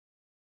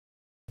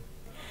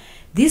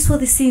These were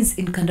the scenes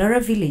in Kandara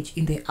village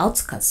in the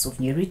outskirts of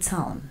Nyeri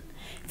town.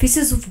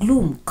 Faces of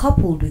gloom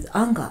coupled with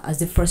anger as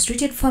the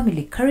frustrated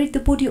family carried the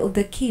body of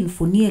their kin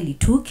for nearly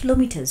 2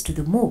 kilometers to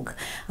the morgue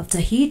after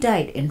he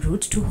died en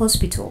route to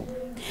hospital.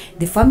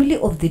 The family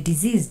of the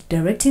deceased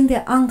directing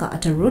their anger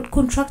at a road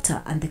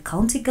contractor and the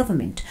county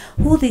government,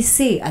 who they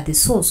say are the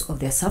source of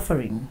their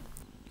suffering.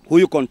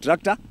 Huyu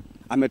contractor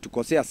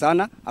ametukosea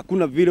sana.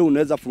 Hakuna vile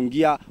unaweza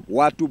fungia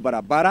watu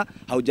barabara,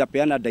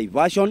 haujapeana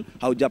diversion,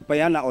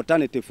 haujapeana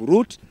alternative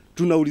route.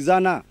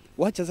 Tunaulizana,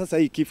 wacha sasa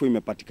hii kifo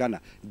imepatikana.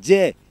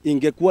 Je,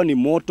 ingekuwa ni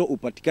moto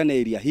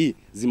upatikane area hii,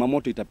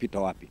 zimamoto itapita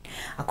wapi?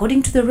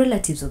 According to the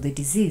relatives of the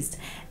deceased,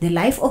 the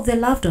life of their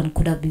loved one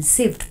could have been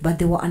saved, but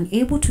they were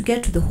unable to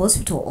get to the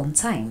hospital on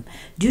time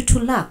due to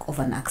lack of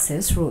an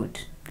access road.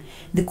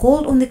 They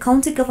called on the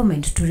county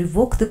government to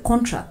revoke the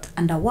contract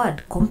and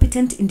award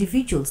competent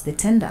individuals the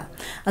tender,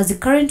 as the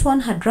current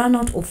one had run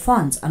out of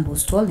funds and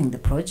was stalling the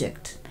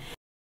project.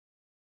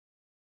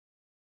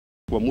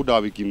 Kwa muda wa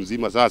wiki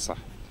mzima sasa,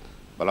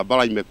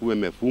 barabara imekuwa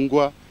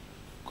imefungwa,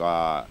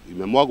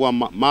 imemwagwa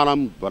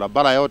maram,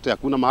 barabara yote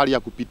hakuna mahali ya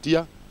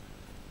kupitia.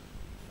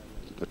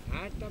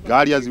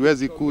 Gari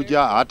haziwezi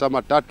kuja, hata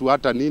matatu,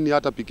 hata nini,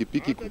 hata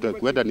pikipiki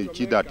kwenda ni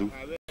shida tu.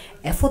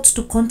 Efforts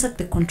to contact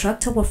the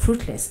contractor were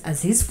fruitless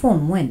as his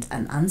phone went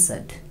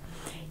unanswered.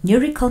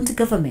 Nyeri County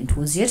government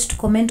was yet to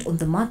comment on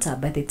the matter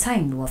by the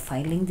time we were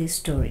filing this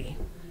story.